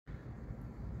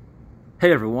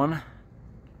Hey everyone,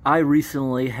 I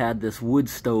recently had this wood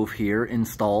stove here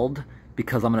installed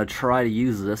because I'm going to try to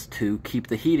use this to keep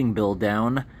the heating bill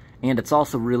down, and it's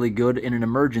also really good in an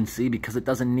emergency because it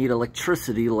doesn't need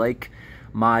electricity like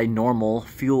my normal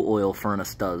fuel oil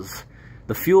furnace does.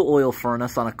 The fuel oil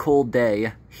furnace on a cold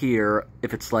day here,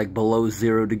 if it's like below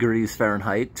 0 degrees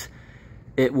Fahrenheit,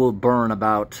 it will burn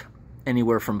about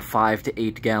anywhere from 5 to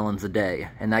 8 gallons a day,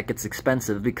 and that gets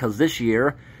expensive because this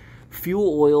year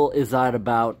fuel oil is at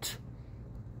about,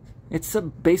 it's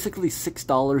basically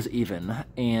 $6 even,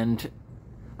 and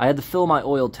I had to fill my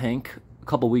oil tank a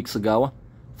couple weeks ago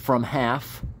from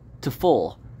half to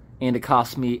full, and it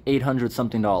cost me $800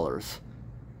 something.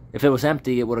 If it was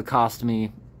empty, it would have cost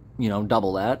me,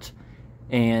 double that.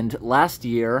 And last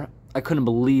year, I couldn't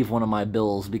believe one of my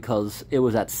bills because it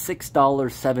was at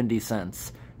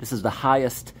 $6.70. This is the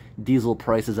highest diesel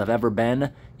prices I've ever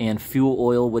been, and fuel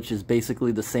oil, which is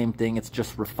basically the same thing, it's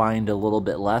just refined a little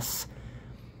bit less.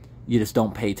 You just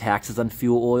don't pay taxes on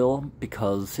fuel oil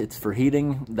because it's for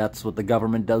heating. That's what the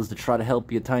government does to try to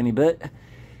help you a tiny bit.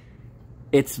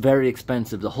 It's very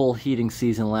expensive. The whole heating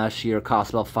season last year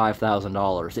cost about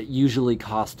 $5,000. It usually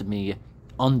cost me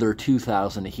under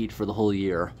 $2,000 to heat for the whole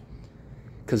year.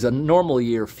 Because a normal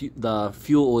year, the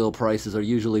fuel oil prices are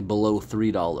usually below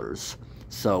 $3.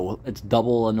 So it's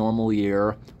double a normal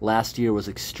year. Last year was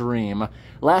extreme.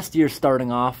 Last year, starting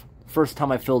off, first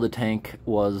time I filled a tank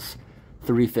was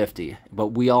 $3.50.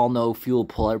 But we all know fuel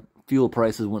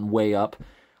prices went way up. I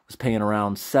was paying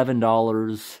around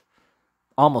 $7,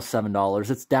 almost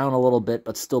 $7. It's down a little bit,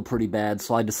 but still pretty bad.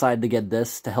 So I decided to get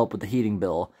this to help with the heating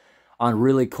bill. On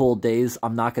really cold days,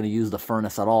 I'm not going to use the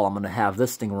furnace at all. I'm going to have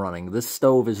this thing running. This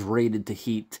stove is rated to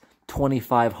heat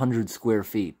 2,500 square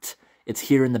feet. It's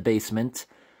here in the basement.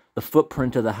 The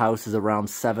footprint of the house is around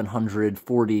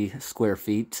 740 square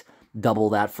feet.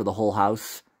 Double that for the whole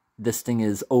house. This thing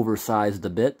is oversized a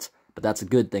bit, but that's a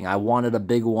good thing. I wanted a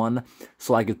big one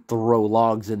so I could throw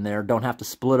logs in there. Don't have to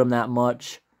split them that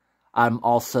much. I'm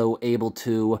also able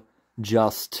to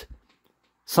just,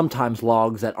 sometimes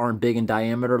logs that aren't big in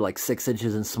diameter, like 6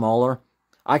 inches and smaller,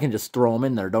 I can just throw them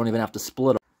in there. Don't even have to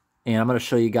split them. And I'm going to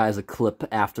show you guys a clip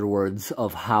afterwards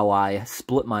of how I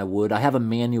split my wood. I have a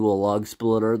manual log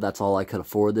splitter. That's all I could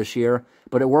afford this year.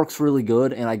 But it works really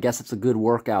good, and I guess it's a good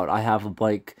workout. I have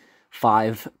like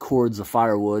 5 cords of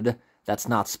firewood that's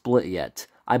not split yet.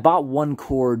 I bought 1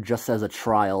 cord just as a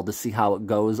trial to see how it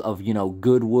goes of,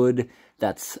 good wood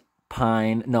that's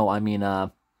pine. No, I mean,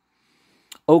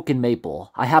 oak and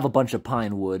maple. I have a bunch of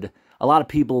pine wood. A lot of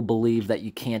people believe that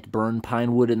you can't burn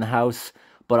pine wood in the house,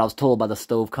 but I was told by the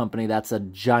stove company that's a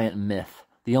giant myth.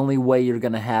 The only way you're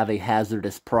going to have a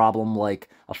hazardous problem like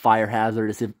a fire hazard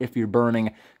is if you're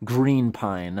burning green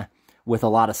pine with a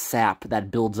lot of sap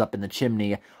that builds up in the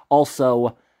chimney.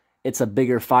 Also, it's a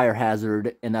bigger fire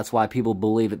hazard, and that's why people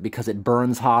believe it, because it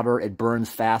burns hotter, it burns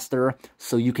faster,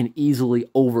 so you can easily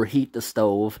overheat the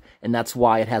stove, and that's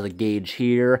why it has a gauge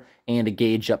here and a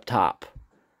gauge up top.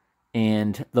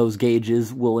 And those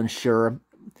gauges will ensure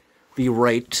the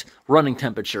right running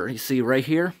temperature. You see right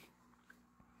here?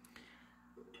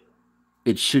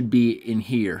 It should be in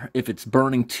here. If it's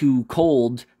burning too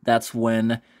cold, that's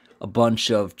when a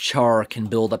bunch of char can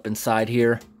build up inside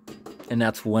here, and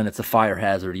that's when it's a fire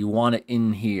hazard. You want it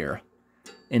in here,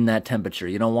 in that temperature.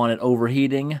 You don't want it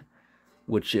overheating,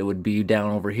 which it would be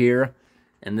down over here.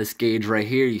 And this gauge right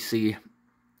here, you see,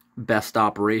 best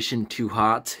operation, too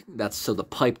hot. That's so the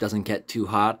pipe doesn't get too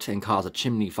hot and cause a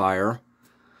chimney fire.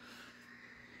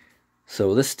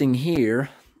 So this thing here,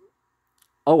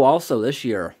 oh, also this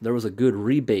year, there was a good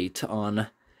rebate on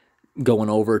going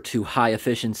over to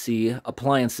high-efficiency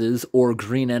appliances, or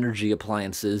green energy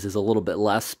appliances is a little bit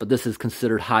less, but this is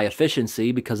considered high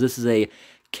efficiency because this is a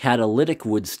catalytic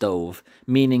wood stove,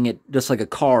 meaning it, just like a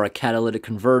car, a catalytic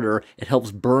converter, it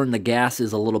helps burn the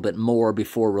gases a little bit more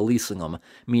before releasing them,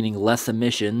 meaning less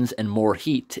emissions and more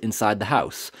heat inside the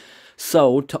house.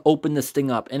 So, to open this thing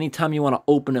up, anytime you want to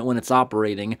open it when it's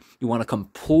operating, you want to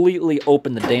completely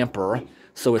open the damper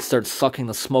so it starts sucking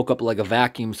the smoke up like a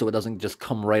vacuum so it doesn't just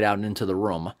come right out into the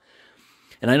room.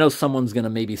 And I know someone's going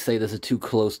to maybe say this is too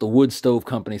close. The wood stove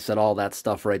company said all that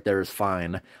stuff right there is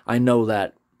fine. I know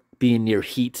that being near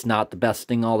heat's not the best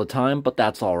thing all the time, but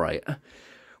that's all right.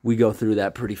 We go through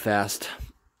that pretty fast.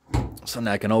 So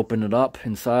now I can open it up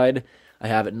inside. I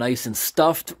have it nice and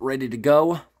stuffed, ready to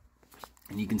go.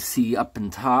 And you can see up in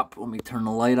top, let me turn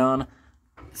the light on,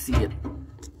 see it.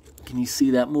 Can you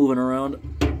see that moving around?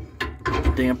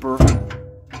 The damper.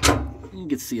 You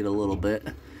can see it a little bit.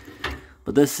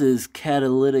 But this is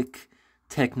catalytic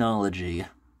technology.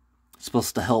 It's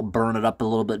supposed to help burn it up a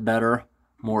little bit better,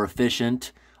 more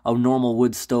efficient. A normal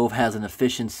wood stove has an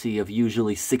efficiency of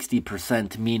usually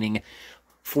 60%, meaning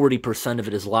 40% of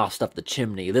it is lost up the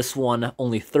chimney. This one,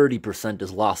 only 30%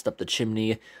 is lost up the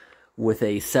chimney with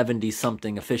a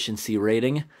 70-something efficiency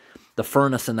rating. The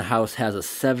furnace in the house has a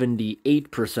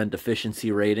 78%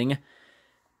 efficiency rating.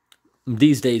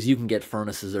 These days, you can get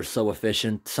furnaces that are so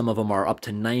efficient. Some of them are up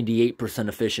to 98%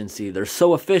 efficiency. They're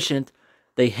so efficient,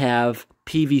 they have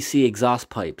PVC exhaust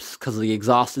pipes because the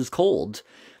exhaust is cold.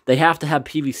 They have to have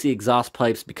PVC exhaust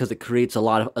pipes because it creates a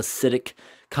lot of acidic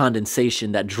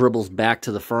condensation that dribbles back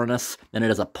to the furnace, and it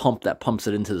has a pump that pumps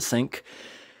it into the sink.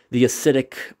 The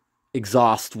acidic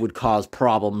exhaust would cause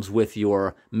problems with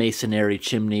your masonry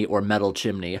chimney or metal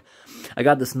chimney. I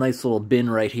got this nice little bin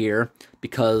right here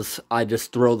because I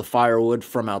just throw the firewood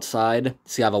from outside.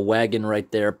 See, I have a wagon right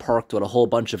there parked with a whole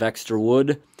bunch of extra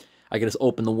wood. I can just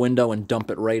open the window and dump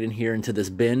it right in here into this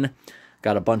bin.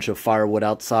 Got a bunch of firewood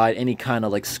outside, any kind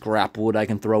of like scrap wood I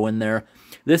can throw in there.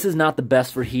 This is not the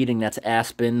best for heating, that's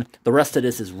aspen. The rest of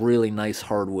this is really nice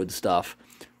hardwood stuff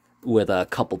with a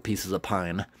couple pieces of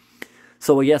pine.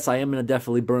 So yes, I am going to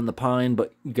definitely burn the pine,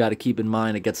 but you got to keep in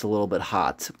mind it gets a little bit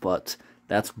hot. But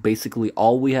that's basically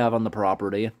all we have on the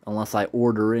property, unless I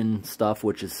order in stuff,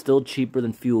 which is still cheaper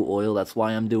than fuel oil. That's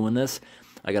why I'm doing this.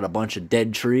 I got a bunch of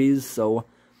dead trees, so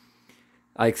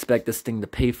I expect this thing to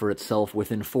pay for itself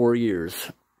within 4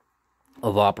 years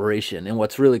of operation. And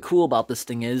what's really cool about this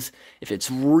thing is, if it's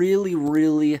really,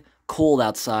 really cold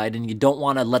outside and you don't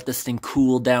want to let this thing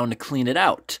cool down to clean it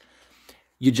out,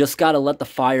 you just got to let the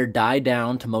fire die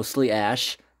down to mostly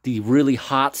ash. The really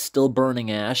hot, still burning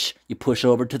ash, you push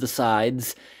over to the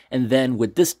sides. And then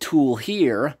with this tool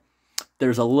here,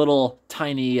 there's a little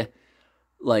tiny,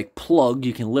 like, plug.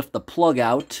 You can lift the plug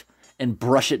out and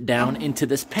brush it down into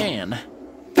this pan.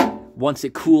 Once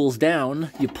it cools down,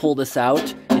 you pull this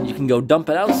out and you can go dump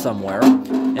it out somewhere.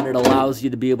 And it allows you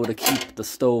to be able to keep the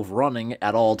stove running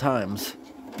at all times.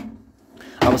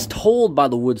 I was told by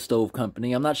the wood stove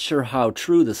company, I'm not sure how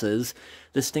true this is,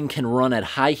 this thing can run at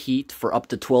high heat for up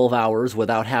to 12 hours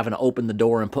without having to open the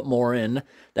door and put more in.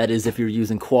 That is, if you're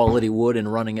using quality wood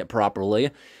and running it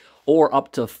properly. Or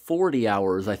up to 40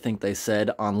 hours, I think they said,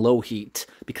 on low heat.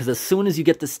 Because as soon as you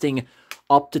get this thing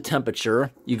up to temperature,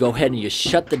 you go ahead and you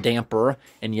shut the damper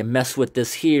and you mess with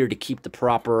this here to keep the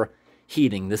proper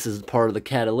heating. This is part of the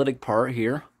catalytic part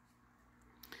here.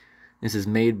 This is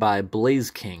made by Blaze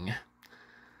King.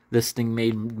 This thing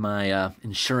made my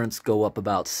insurance go up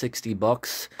about 60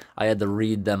 bucks. I had to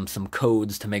read them some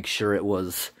codes to make sure it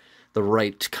was the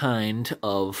right kind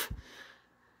of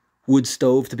wood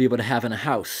stove to be able to have in a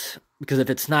house. Because if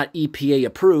it's not EPA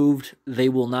approved, they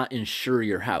will not insure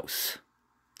your house.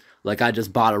 Like, I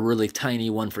just bought a really tiny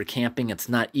one for camping. It's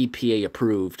not EPA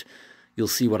approved. You'll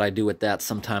see what I do with that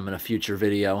sometime in a future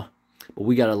video. But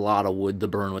we got a lot of wood to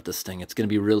burn with this thing. It's going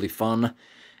to be really fun.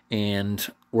 And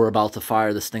we're about to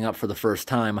fire this thing up for the first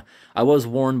time. I was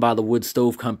warned by the wood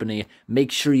stove company,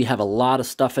 make sure you have a lot of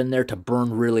stuff in there to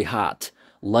burn really hot.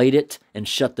 Light it and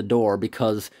shut the door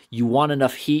because you want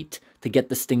enough heat to get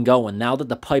this thing going. Now that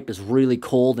the pipe is really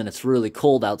cold and it's really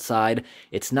cold outside,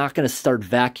 it's not going to start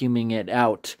vacuuming it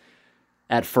out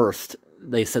at first.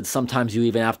 They said sometimes you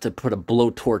even have to put a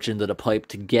blowtorch into the pipe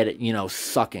to get it, you know,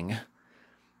 sucking.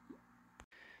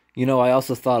 You know, I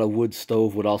also thought a wood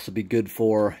stove would also be good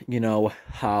for, you know,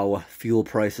 how fuel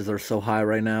prices are so high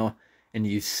right now. And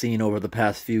you've seen over the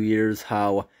past few years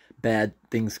how bad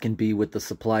things can be with the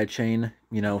supply chain.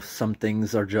 You know, some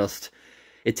things are just,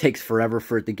 it takes forever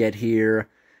for it to get here.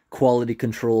 Quality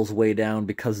control's way down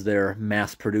because they're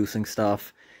mass producing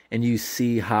stuff. And you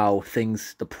see how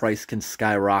things, the price can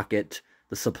skyrocket.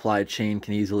 The supply chain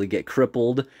can easily get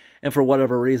crippled. And for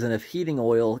whatever reason, if heating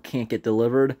oil can't get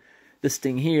delivered, this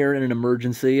thing here, in an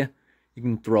emergency, you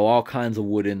can throw all kinds of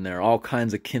wood in there, all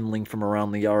kinds of kindling from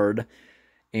around the yard.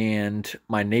 And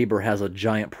my neighbor has a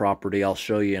giant property I'll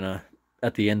show you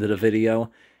at the end of the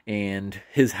video. And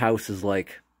his house is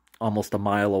like almost a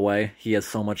mile away. He has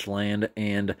so much land.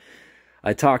 And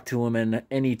I talked to him, and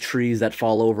any trees that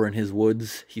fall over in his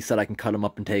woods, he said I can cut them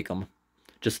up and take them.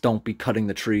 Just don't be cutting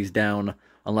the trees down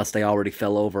unless they already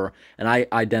fell over. And I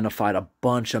identified a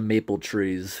bunch of maple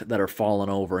trees that are falling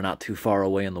over not too far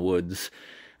away in the woods.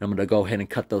 And I'm going to go ahead and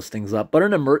cut those things up. But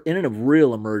in a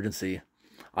real emergency,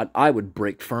 I would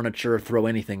break furniture, throw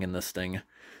anything in this thing.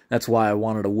 That's why I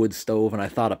wanted a wood stove, and I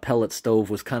thought a pellet stove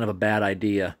was kind of a bad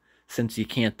idea, since you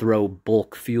can't throw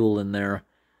bulk fuel in there.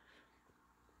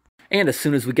 And as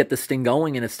soon as we get this thing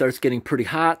going and it starts getting pretty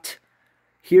hot,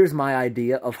 here's my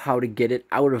idea of how to get it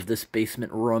out of this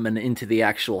basement room and into the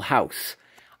actual house.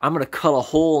 I'm going to cut a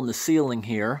hole in the ceiling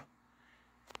here.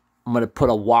 I'm going to put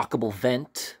a walkable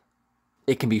vent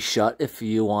it can be shut if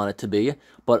you want it to be.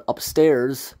 But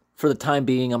upstairs, for the time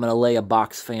being, I'm going to lay a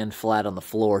box fan flat on the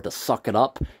floor to suck it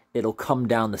up. It'll come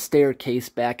down the staircase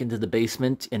back into the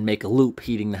basement and make a loop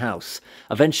heating the house.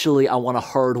 Eventually, I want to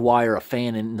hardwire a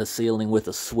fan in the ceiling with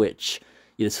a switch.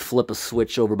 You just flip a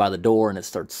switch over by the door and it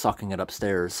starts sucking it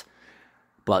upstairs.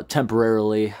 But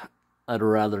temporarily, I'd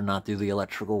rather not do the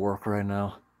electrical work right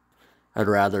now. I'd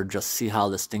rather just see how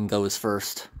this thing goes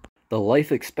first. The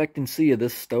life expectancy of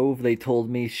this stove, they told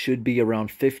me, should be around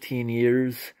 15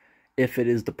 years if it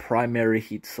is the primary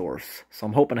heat source. So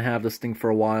I'm hoping to have this thing for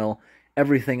a while.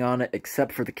 Everything on it,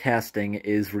 except for the casting,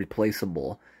 is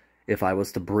replaceable. If I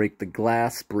was to break the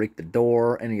glass, break the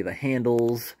door, any of the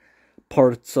handles,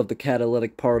 parts of the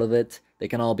catalytic part of it, they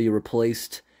can all be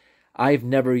replaced. I've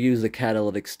never used a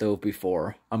catalytic stove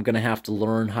before. I'm going to have to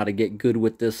learn how to get good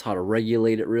with this, how to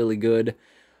regulate it really good.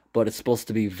 But it's supposed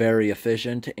to be very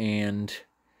efficient, and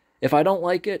if I don't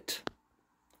like it,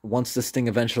 once this thing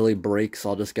eventually breaks,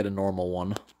 I'll just get a normal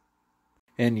one.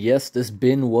 And yes, this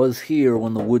bin was here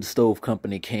when the wood stove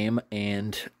company came,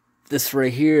 and this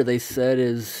right here, they said,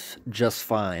 is just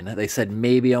fine. They said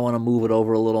maybe I want to move it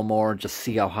over a little more, just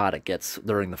see how hot it gets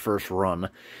during the first run.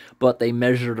 But they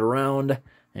measured around,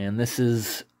 and this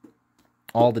is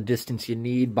all the distance you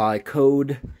need by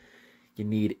code. You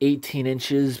need 18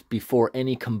 inches before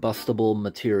any combustible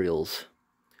materials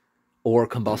or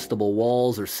combustible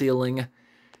walls or ceiling.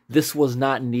 This was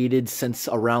not needed since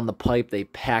around the pipe they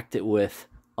packed it with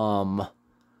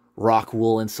rock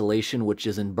wool insulation, which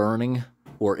isn't burning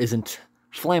or isn't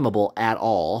flammable at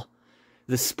all.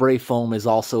 This spray foam is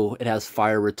also, it has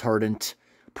fire retardant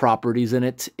properties in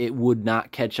it. It would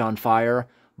not catch on fire,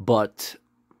 but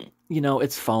you know,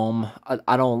 it's foam.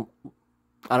 I don't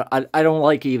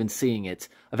like even seeing it.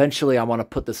 Eventually, I want to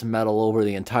put this metal over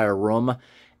the entire room,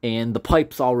 and the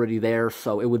pipe's already there,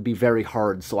 so it would be very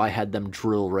hard, so I had them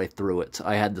drill right through it.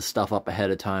 I had the stuff up ahead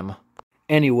of time.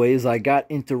 Anyways, I got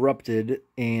interrupted,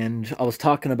 and I was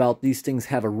talking about these things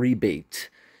have a rebate.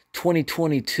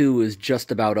 2022 is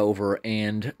just about over,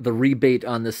 and the rebate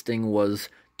on this thing was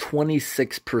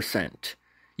 26%.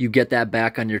 You get that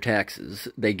back on your taxes.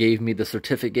 They gave me the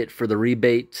certificate for the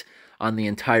rebate on the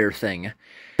entire thing.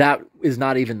 That is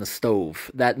not even the stove.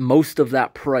 That most of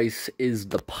that price is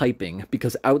the piping,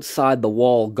 because outside the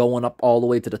wall going up all the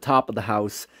way to the top of the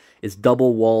house is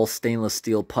double wall stainless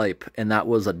steel pipe, and that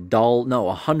was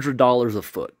 $100 a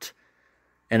foot.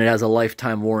 And it has a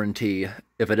lifetime warranty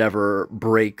if it ever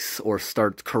breaks or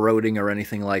starts corroding or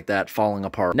anything like that, falling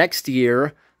apart. Next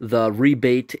year, the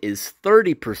rebate is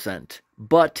 30%,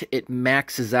 but it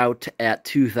maxes out at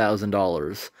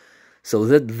 $2,000. So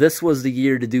this was the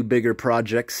year to do bigger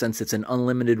projects since it's an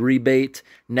unlimited rebate.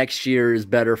 Next year is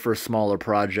better for smaller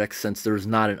projects since there's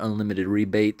not an unlimited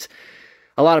rebate.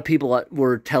 A lot of people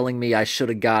were telling me I should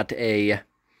have got a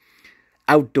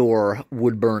outdoor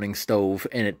wood-burning stove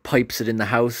and it pipes it in the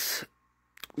house,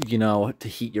 you know, to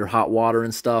heat your hot water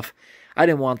and stuff. I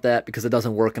didn't want that because it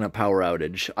doesn't work in a power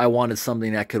outage. I wanted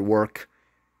something that could work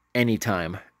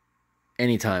anytime,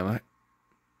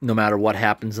 no matter what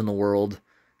happens in the world.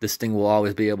 This thing will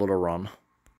always be able to run.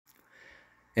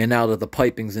 And now that the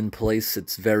piping's in place,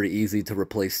 it's very easy to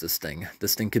replace this thing.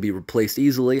 This thing could be replaced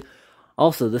easily.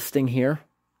 Also, this thing here,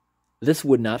 this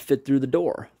would not fit through the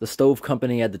door. The stove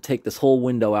company had to take this whole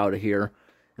window out of here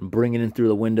and bring it in through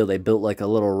the window. They built like a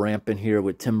little ramp in here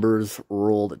with timbers,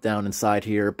 rolled it down inside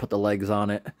here, put the legs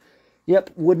on it. Yep,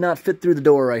 would not fit through the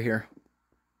door right here.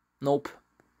 Nope.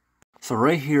 So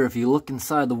right here, if you look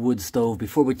inside the wood stove,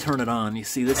 before we turn it on, you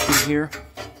see this thing here?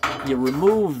 You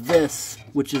remove this,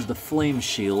 which is the flame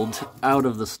shield, out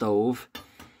of the stove.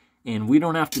 And we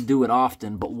don't have to do it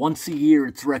often, but once a year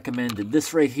it's recommended.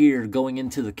 This right here, going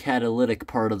into the catalytic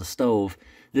part of the stove,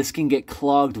 this can get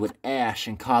clogged with ash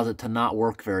and cause it to not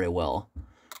work very well.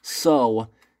 So,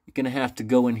 you're going to have to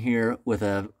go in here with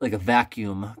a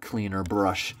vacuum cleaner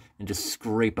brush and just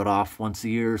scrape it off once a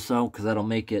year or so, because that'll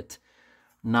make it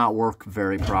not work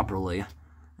very properly.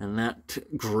 And that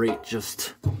grate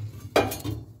just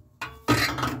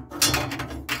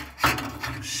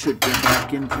should get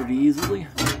back in pretty easily.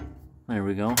 There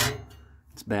we go.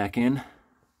 It's back in.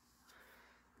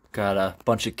 Got a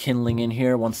bunch of kindling in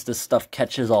here. Once this stuff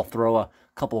catches, I'll throw a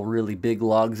couple really big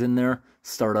logs in there.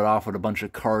 Started off with a bunch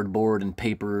of cardboard and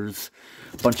papers,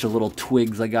 a bunch of little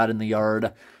twigs I got in the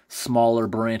yard, smaller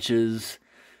branches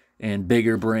and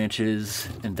bigger branches,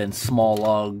 and then small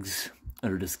logs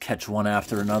that'll just catch one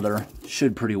after another.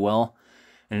 Should pretty well.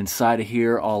 And inside of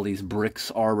here, all these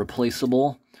bricks are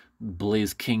replaceable.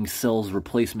 Blaze King sells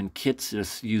replacement kits.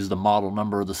 Just use the model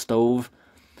number of the stove.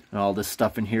 And all this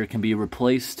stuff in here can be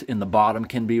replaced. In the bottom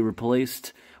can be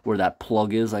replaced. where that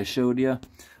plug is I showed you,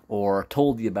 or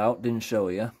told you about, didn't show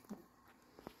you.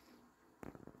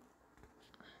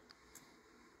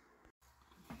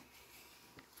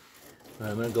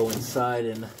 I'm going to go inside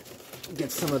and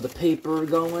get some of the paper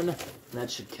going, and that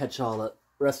should catch all the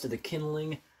rest of the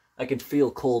kindling. I can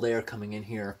feel cold air coming in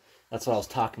here. That's what I was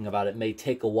talking about. It may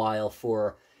take a while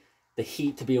for the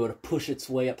heat to be able to push its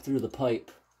way up through the pipe.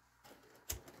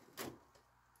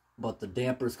 But the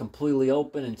damper is completely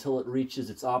open until it reaches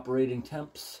its operating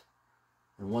temps.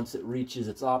 And once it reaches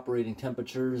its operating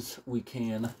temperatures, we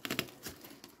can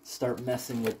start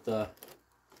messing with the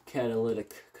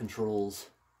catalytic controls.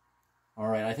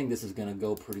 Alright, I think this is going to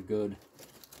go pretty good.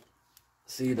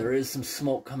 See, there is some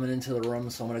smoke coming into the room,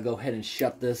 so I'm going to go ahead and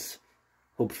shut this.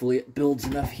 Hopefully it builds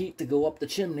enough heat to go up the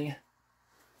chimney.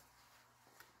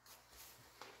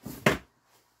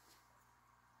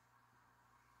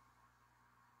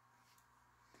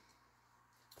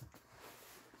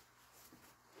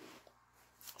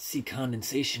 See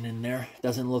condensation in there.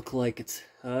 Doesn't look like it's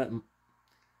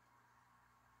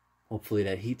hopefully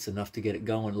that heat's enough to get it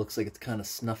going. It looks like it's kind of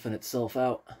snuffing itself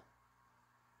out.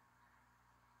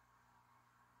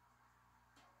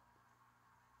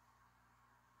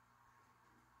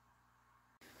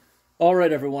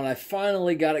 Alright everyone, I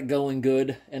finally got it going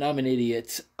good, and I'm an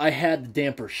idiot. I had the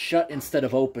damper shut instead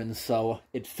of open, so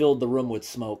it filled the room with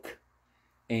smoke.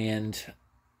 And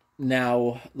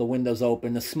now the window's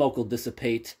open, the smoke will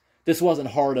dissipate. This wasn't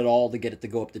hard at all to get it to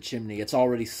go up the chimney. It's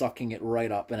already sucking it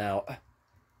right up and out.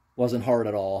 Wasn't hard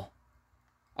at all.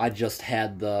 I just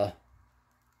had the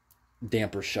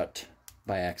damper shut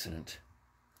by accident.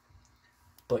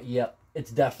 But yep,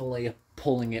 it's definitely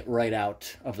pulling it right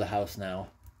out of the house now.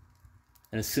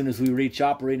 And as soon as we reach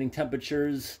operating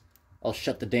temperatures, I'll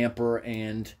shut the damper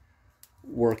and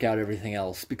work out everything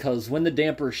else. Because when the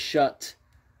damper's shut,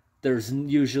 there's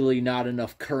usually not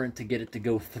enough current to get it to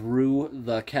go through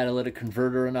the catalytic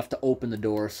converter enough to open the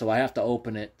door. So I have to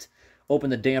open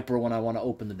the damper when I want to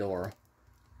open the door.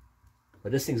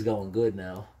 But this thing's going good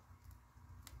now.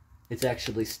 It's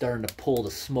actually starting to pull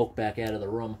the smoke back out of the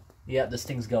room. Yeah, this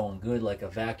thing's going good like a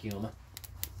vacuum.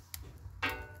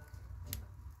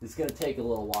 It's going to take a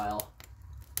little while.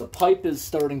 The pipe is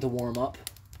starting to warm up.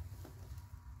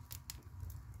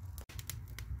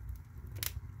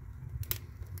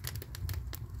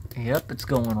 Yep, it's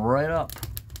going right up.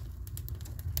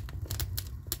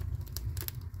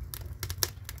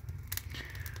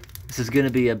 This is going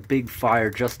to be a big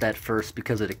fire just at first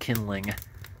because of the kindling.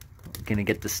 We're going to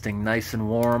get this thing nice and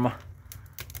warm.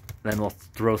 Then we'll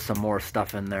throw some more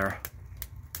stuff in there.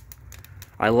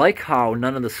 I like how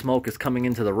none of the smoke is coming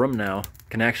into the room now.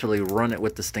 Can actually run it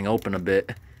with this thing open a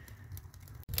bit.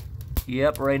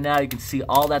 Yep, right now you can see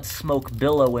all that smoke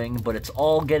billowing, but it's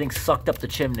all getting sucked up the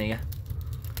chimney.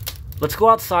 Let's go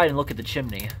outside and look at the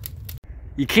chimney.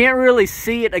 You can't really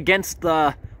see it against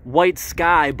the white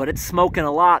sky, but it's smoking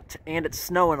a lot and it's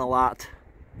snowing a lot.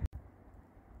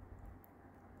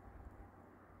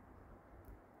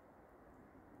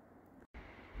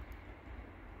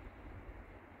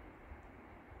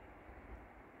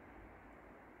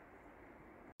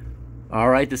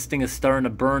 Alright, this thing is starting to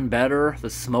burn better. The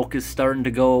smoke is starting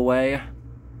to go away.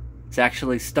 It's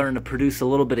actually starting to produce a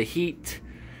little bit of heat.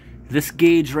 This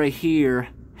gauge right here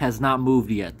has not moved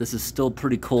yet. This is still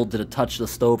pretty cold to the touch the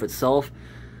stove itself.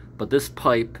 But this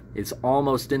pipe is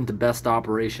almost into best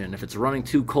operation. If it's running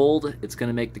too cold, it's going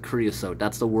to make the creosote.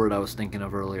 That's the word I was thinking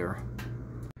of earlier.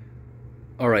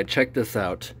 Alright, check this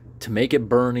out. To make it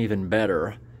burn even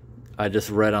better, I just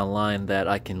read online that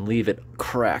I can leave it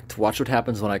cracked. Watch what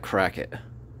happens when I crack it.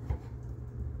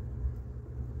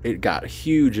 It got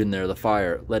huge in there, the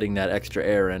fire, letting that extra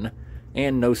air in.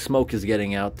 And no smoke is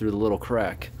getting out through the little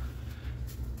crack.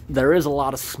 There is a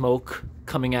lot of smoke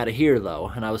coming out of here though,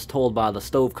 and I was told by the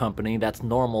stove company that's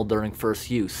normal during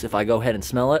first use. If I go ahead and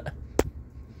smell it,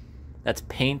 that's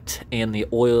paint and the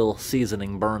oil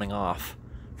seasoning burning off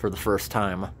for the first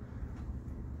time.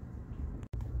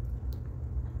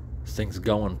 This thing's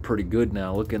going pretty good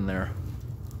now, look in there.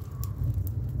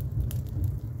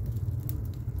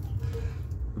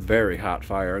 Very hot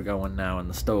fire going now in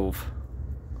the stove.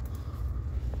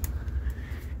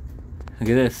 Look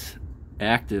at this,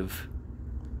 active.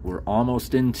 We're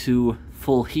almost into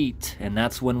full heat, and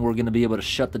that's when we're going to be able to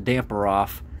shut the damper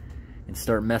off and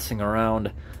start messing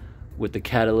around with the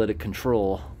catalytic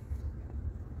control.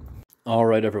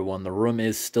 Alright everyone, the room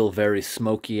is still very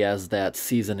smoky as that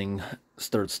seasoning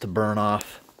starts to burn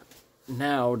off.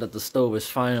 Now that the stove is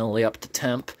finally up to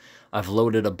temp, I've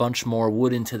loaded a bunch more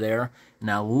wood into there.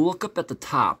 Now look up at the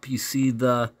top. You see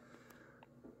where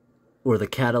the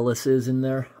catalyst is in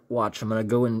there? Watch, I'm going to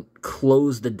go and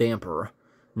close the damper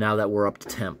now that we're up to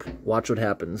temp. Watch what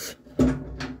happens.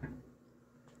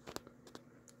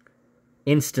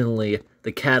 Instantly,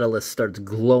 the catalyst starts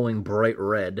glowing bright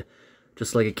red,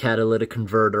 just like a catalytic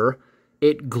converter.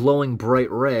 It glowing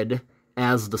bright red,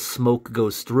 as the smoke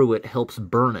goes through it, helps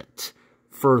burn it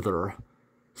further.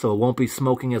 So it won't be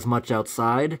smoking as much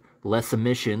outside, less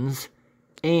emissions,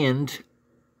 and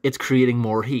it's creating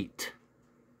more heat.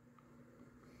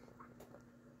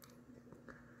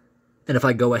 And if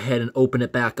I go ahead and open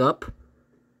it back up,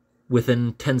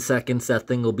 within 10 seconds that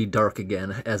thing will be dark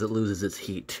again as it loses its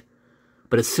heat.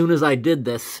 But as soon as I did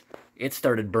this, it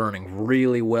started burning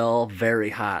really well, very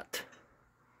hot.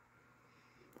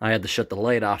 I had to shut the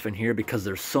light off in here because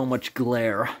there's so much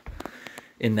glare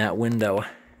in that window.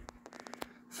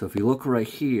 So if you look right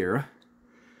here,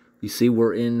 you see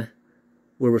we're in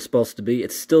where we're supposed to be.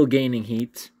 It's still gaining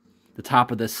heat. The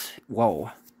top of this,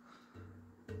 whoa.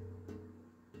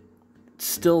 It's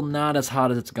still not as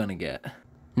hot as it's gonna get.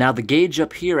 Now the gauge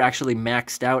up here actually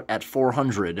maxed out at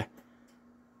 400.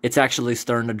 It's actually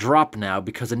starting to drop now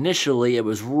because initially it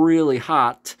was really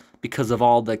hot because of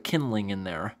all the kindling in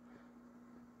there.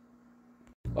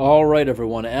 Alright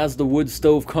everyone, as the wood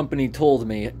stove company told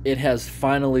me, it has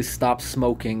finally stopped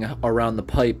smoking around the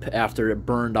pipe after it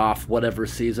burned off whatever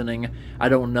seasoning. I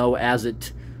don't know, as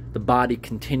the body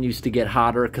continues to get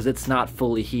hotter because it's not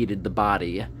fully heated, the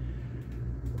body.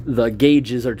 The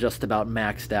gauges are just about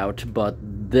maxed out, but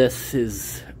this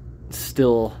is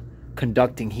still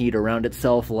conducting heat around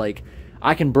itself. Like,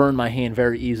 I can burn my hand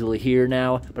very easily here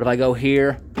now, but if I go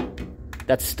here,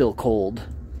 that's still cold.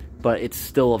 But it's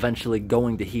still eventually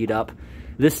going to heat up.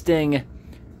 This thing,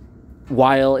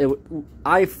 while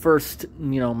I first,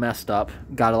 messed up,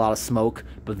 got a lot of smoke,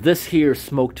 but this here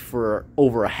smoked for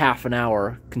over a half an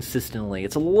hour consistently.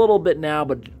 It's a little bit now,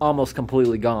 but almost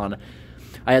completely gone.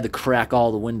 I had to crack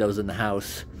all the windows in the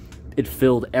house. It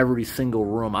filled every single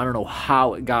room. I don't know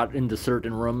how it got into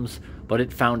certain rooms, but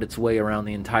it found its way around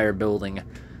the entire building.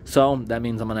 So that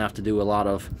means I'm going to have to do a lot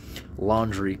of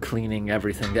laundry, cleaning,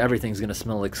 everything. Everything's going to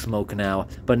smell like smoke now.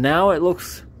 But now it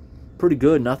looks pretty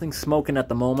good. Nothing's smoking at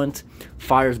the moment.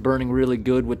 Fire's burning really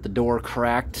good with the door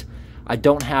cracked. I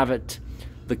don't have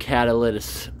the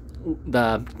catalyst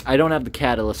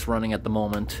running at the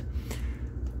moment.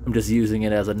 I'm just using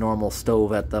it as a normal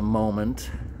stove at the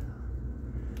moment.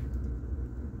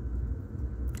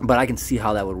 But I can see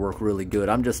how that would work really good.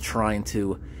 I'm just trying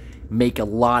to make a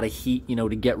lot of heat,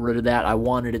 to get rid of that. I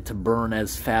wanted it to burn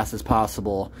as fast as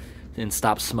possible and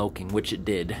stop smoking, which it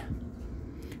did.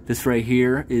 This right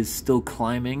here is still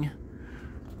climbing.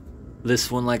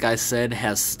 This one, like I said,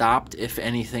 has stopped. If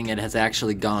anything, it has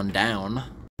actually gone down.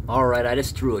 Alright, I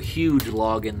just threw a huge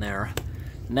log in there.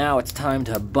 Now it's time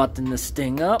to button this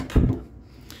thing up,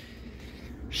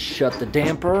 shut the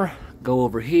damper, go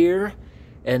over here,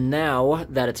 and now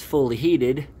that it's fully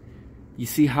heated, you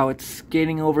see how it's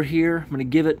skating over here? I'm going to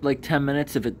give it like 10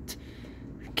 minutes. If it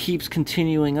keeps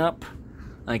continuing up,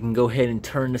 I can go ahead and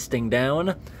turn this thing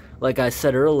down. Like I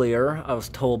said earlier, I was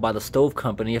told by the stove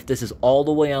company, if this is all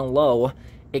the way on low,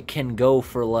 it can go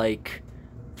for like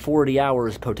 40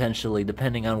 hours potentially,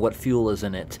 depending on what fuel is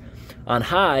in it. On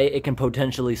high, it can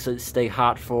potentially stay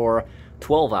hot for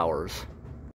 12 hours.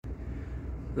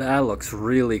 That looks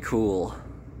really cool.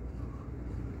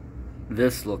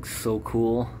 This looks so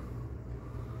cool.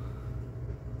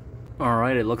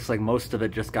 Alright, it looks like most of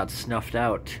it just got snuffed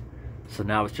out. So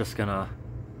now it's just gonna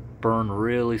burn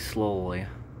really slowly.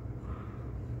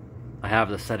 I have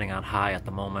the setting on high at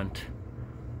the moment.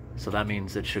 So that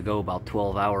means it should go about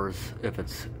 12 hours if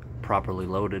it's properly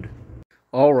loaded.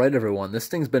 Alright everyone, this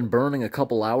thing's been burning a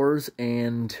couple hours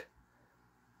and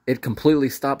it completely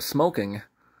stopped smoking.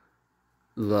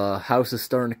 The house is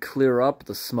starting to clear up,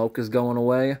 the smoke is going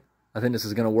away. I think this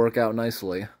is going to work out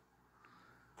nicely.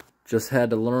 Just had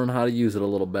to learn how to use it a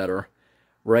little better.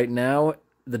 Right now,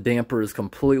 the damper is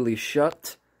completely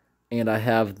shut and I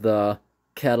have the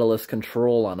catalyst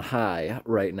control on high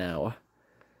right now.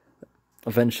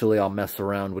 Eventually I'll mess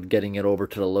around with getting it over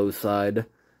to the low side.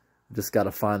 Just got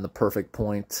to find the perfect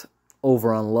point.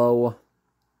 Over on low,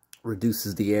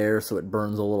 reduces the air so it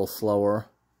burns a little slower.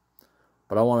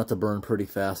 But I want it to burn pretty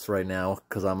fast right now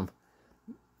because I'm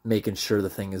making sure the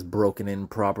thing is broken in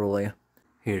properly.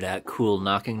 Hear that cool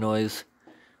knocking noise?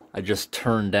 I just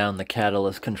turned down the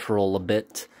catalyst control a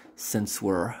bit since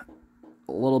we're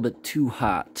a little bit too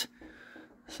hot.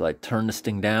 So I turned this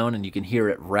thing down and you can hear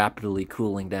it rapidly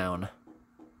cooling down.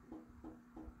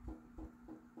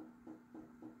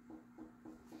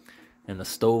 And the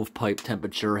stovepipe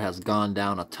temperature has gone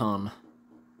down a ton.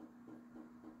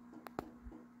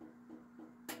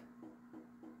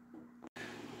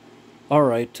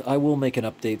 Alright, I will make an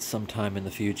update sometime in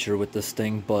the future with this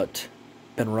thing, but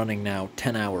been running now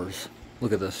 10 hours.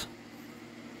 Look at this.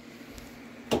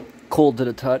 Cold to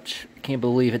the touch. Can't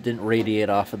believe it didn't radiate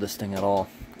off of this thing at all.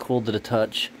 Cold to the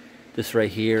touch. This right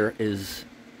here is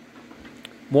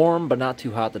warm, but not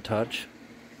too hot to touch.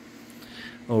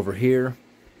 Over here,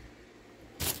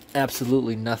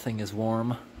 absolutely nothing is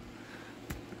warm.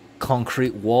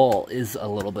 Concrete wall is a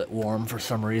little bit warm for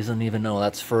some reason, even though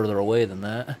that's further away than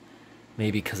that.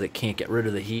 Maybe because it can't get rid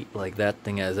of the heat like that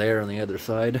thing has air on the other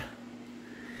side.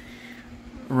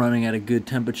 Running at a good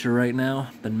temperature right now.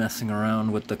 Been messing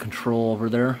around with the control over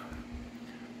there.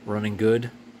 Running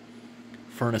good.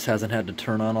 Furnace hasn't had to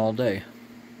turn on all day.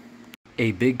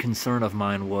 A big concern of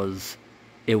mine was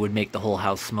it would make the whole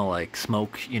house smell like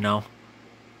smoke, you know?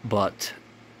 But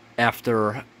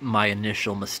after my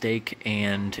initial mistake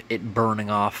and it burning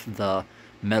off the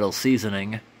metal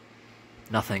seasoning,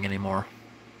 nothing anymore.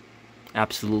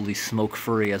 Absolutely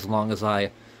smoke-free as long as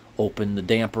I open the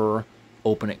damper,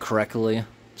 open it correctly.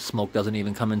 Smoke doesn't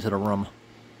even come into the room.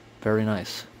 Very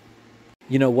nice.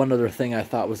 You know, one other thing I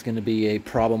thought was going to be a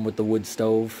problem with the wood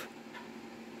stove,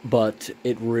 but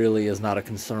it really is not a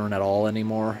concern at all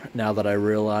anymore now that I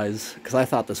realize, because I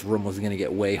thought this room was going to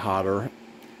get way hotter.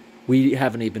 We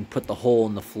haven't even put the hole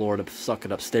in the floor to suck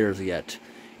it upstairs yet,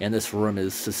 and this room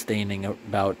is sustaining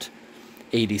about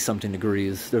 80-something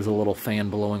degrees. There's a little fan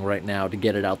blowing right now to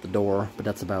get it out the door, but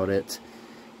that's about it.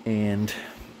 And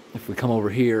if we come over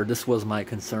here, this was my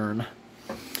concern.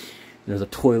 There's a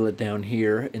toilet down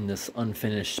here in this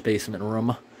unfinished basement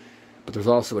room, but there's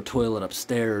also a toilet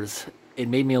upstairs. It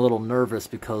made me a little nervous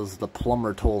because the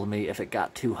plumber told me if it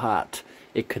got too hot,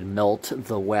 it could melt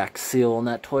the wax seal in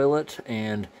that toilet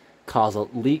and cause a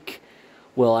leak.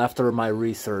 Well, after my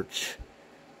research,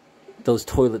 those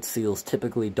toilet seals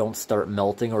typically don't start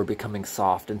melting or becoming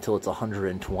soft until it's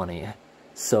 120.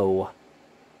 So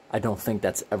I don't think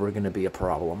that's ever going to be a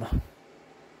problem.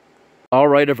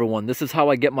 Alright everyone, this is how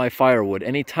I get my firewood.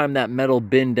 Anytime that metal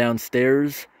bin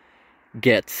downstairs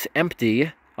gets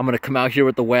empty, I'm going to come out here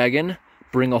with the wagon,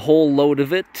 bring a whole load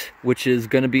of it, which is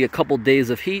going to be a couple days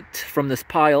of heat from this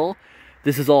pile.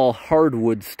 This is all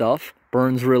hardwood stuff,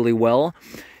 burns really well.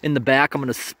 In the back, I'm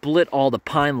going to split all the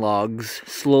pine logs,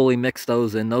 slowly mix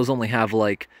those in. Those only have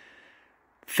like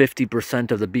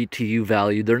 50% of the BTU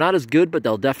value. They're not as good, but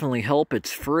they'll definitely help.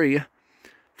 It's free.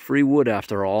 Free wood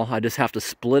after all. I just have to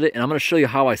split it, and I'm going to show you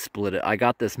how I split it. I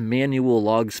got this manual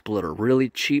log splitter, really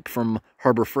cheap from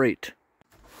Harbor Freight.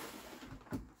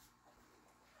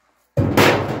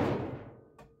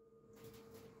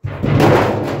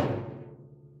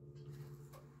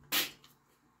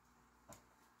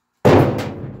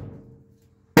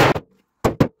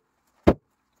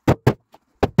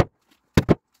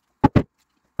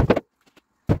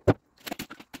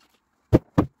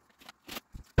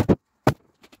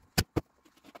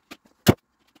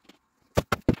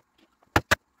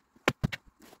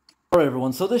 Alright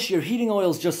everyone, so this year heating oil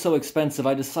is just so expensive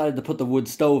I decided to put the wood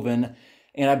stove in,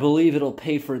 and I believe it'll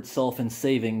pay for itself in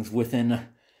savings within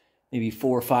maybe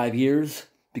 4 or 5 years,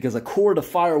 because a quart of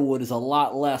firewood is a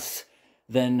lot less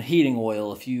than heating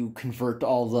oil if you convert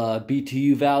all the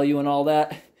BTU value and all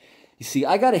that. You see,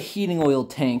 I got a heating oil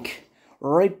tank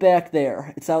right back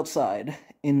there. It's outside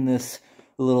in this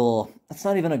little, it's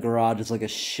not even a garage, it's like a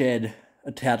shed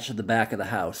attached to the back of the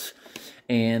house.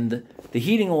 And the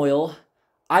heating oil,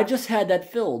 I just had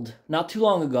that filled not too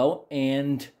long ago,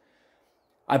 and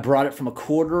I brought it from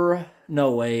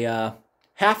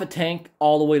half a tank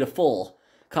all the way to full.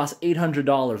 Cost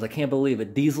 $800. I can't believe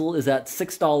it. Diesel is at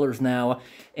 $6 now,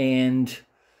 and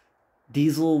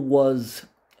diesel was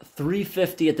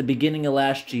 $3.50 at the beginning of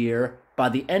last year. By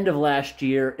the end of last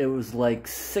year, it was like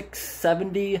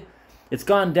 $6.70. It's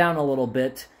gone down a little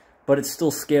bit, but it's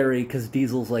still scary because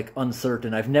diesel's like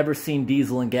uncertain. I've never seen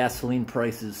diesel and gasoline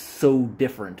prices so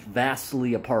different,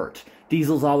 vastly apart.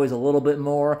 Diesel's always a little bit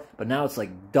more, but now it's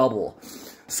like double.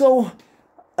 So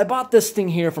I bought this thing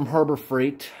here from Harbor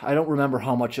Freight. I don't remember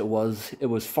how much it was. It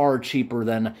was far cheaper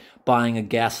than buying a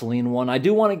gasoline one. I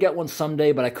do want to get one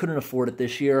someday, but I couldn't afford it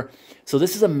this year. So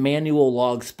this is a manual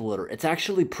log splitter. It's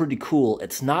actually pretty cool.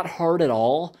 It's not hard at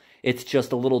all. It's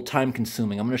just a little time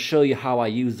consuming. I'm going to show you how I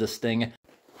use this thing.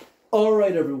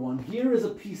 Alright everyone, here is a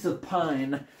piece of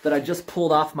pine that I just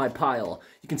pulled off my pile.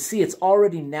 You can see it's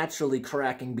already naturally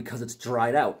cracking because it's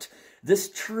dried out. This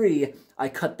tree I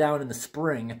cut down in the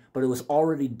spring, but it was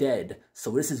already dead.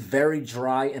 So this is very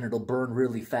dry and it'll burn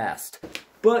really fast.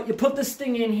 But you put this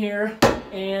thing in here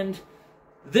and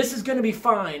this is going to be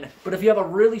fine. But if you have a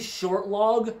really short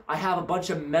log, I have a bunch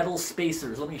of metal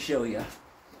spacers. Let me show you.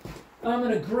 I'm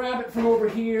going to grab it from over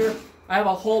here. I have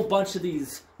a whole bunch of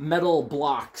these metal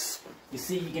blocks. You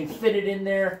see, you can fit it in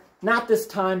there. Not this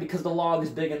time because the log is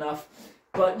big enough,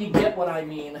 but you get what I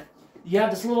mean. You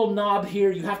have this little knob here.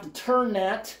 You have to turn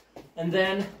that, and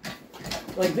then,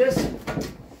 like this,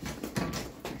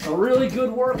 it's a really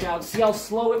good workout. See how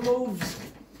slow it moves?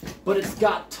 But it's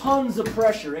got tons of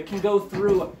pressure. It can go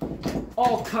through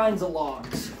all kinds of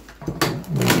logs.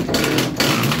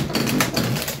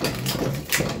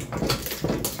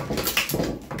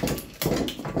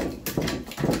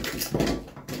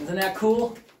 Isn't that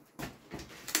cool?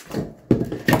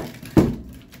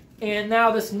 And now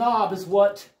this knob is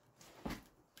what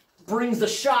brings the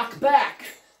shock back.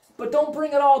 But don't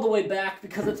bring it all the way back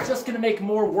because it's just going to make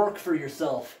more work for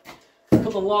yourself.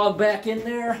 Put the log back in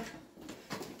there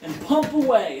and pump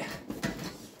away.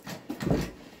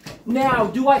 Now,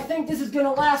 do I think this is going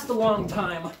to last a long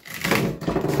time?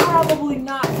 Probably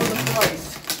not for the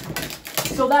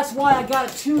price. So that's why I got a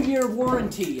 2-year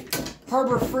warranty.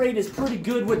 Harbor Freight is pretty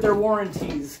good with their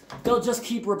warranties. They'll just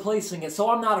keep replacing it, so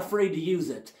I'm not afraid to use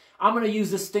it. I'm going to use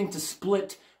this thing to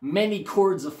split many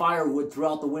cords of firewood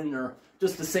throughout the winter,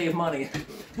 just to save money.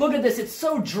 Look at this, it's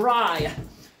so dry.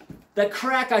 That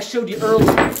crack I showed you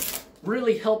earlier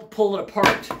really helped pull it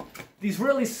apart. These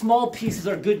really small pieces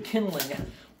are good kindling.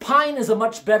 Pine is a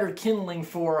much better kindling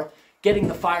for getting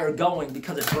the fire going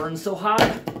because it burns so hot.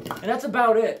 And that's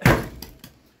about it.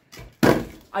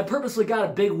 I purposely got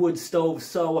a big wood stove,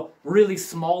 so really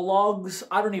small logs,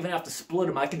 I don't even have to split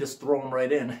them. I can just throw them right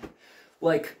in.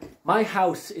 Like, my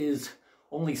house is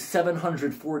only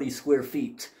 740 square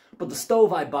feet, but the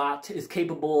stove I bought is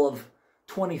capable of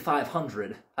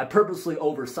 2,500. I purposely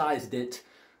oversized it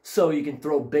so you can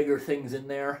throw bigger things in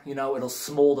there. You know, it'll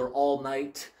smolder all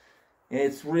night.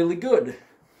 It's really good.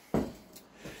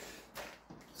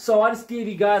 So I just gave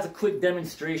you guys a quick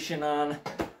demonstration on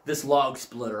this log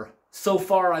splitter. So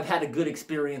far, I've had a good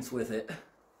experience with it.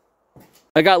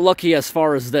 I got lucky as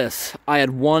far as this. I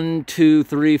had 1, 2,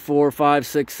 3, 4, 5,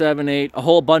 6, 7, 8, a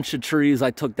whole bunch of trees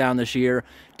I took down this year,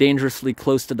 dangerously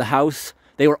close to the house.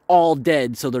 They were all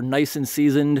dead, so they're nice and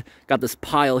seasoned. Got this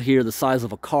pile here the size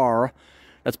of a car.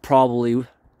 That's probably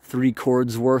 3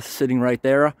 cords worth sitting right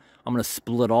there. I'm going to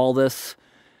split all this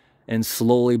and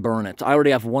slowly burn it. I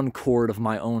already have 1 cord of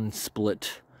my own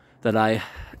split that I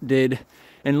did.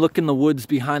 And look in the woods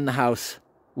behind the house.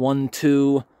 1,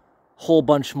 2, whole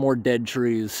bunch more dead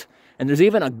trees. And there's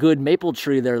even a good maple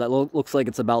tree there that looks like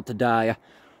it's about to die.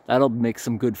 That'll make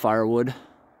some good firewood.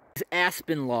 These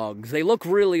aspen logs, they look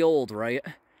really old, right?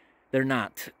 They're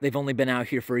not. They've only been out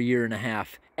here for 1.5 years.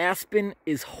 Aspen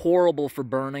is horrible for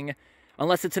burning.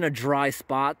 Unless it's in a dry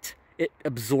spot, it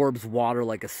absorbs water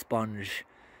like a sponge.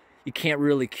 You can't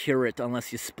really cure it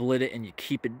unless you split it and you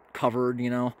keep it covered,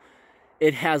 you know.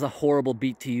 It has a horrible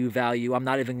BTU value. I'm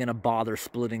not even going to bother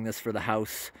splitting this for the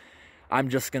house. I'm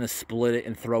just going to split it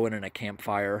and throw it in a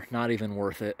campfire. Not even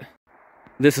worth it.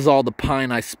 This is all the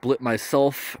pine I split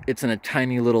myself. It's in a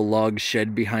tiny little log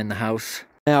shed behind the house.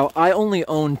 Now, I only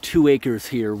own 2 acres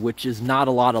here, which is not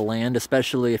a lot of land,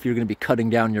 especially if you're going to be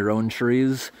cutting down your own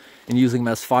trees and using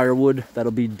them as firewood.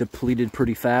 That'll be depleted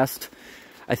pretty fast.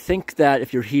 I think that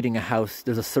if you're heating a house,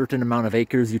 there's a certain amount of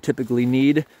acres you typically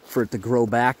need for it to grow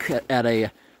back at a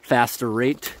faster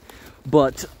rate.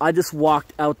 But I just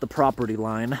walked out the property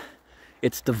line.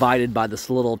 It's divided by this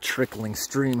little trickling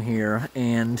stream here,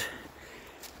 and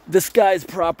this guy's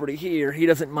property here, he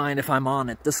doesn't mind if I'm on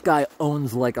it. This guy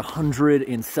owns like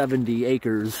 170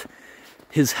 acres.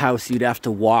 His house, you'd have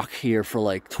to walk here for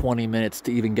like 20 minutes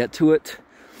to even get to it.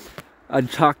 I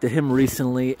talked to him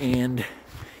recently, and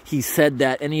he said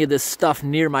that any of this stuff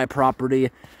near my property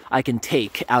I can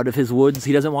take out of his woods.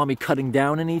 He doesn't want me cutting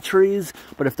down any trees,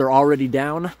 but if they're already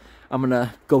down, I'm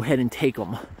gonna go ahead and take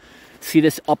them. See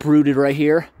this uprooted right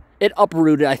here? It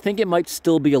uprooted. I think it might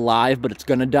still be alive, but it's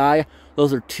gonna die.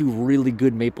 Those are 2 really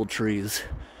good maple trees.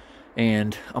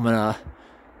 And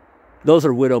those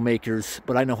are widowmakers,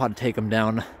 but I know how to take them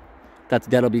down.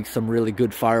 That'll be some really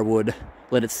good firewood.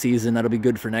 Let it season, that'll be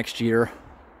good for next year.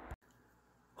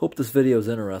 Hope this video is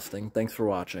interesting. Thanks for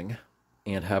watching,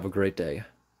 and have a great day.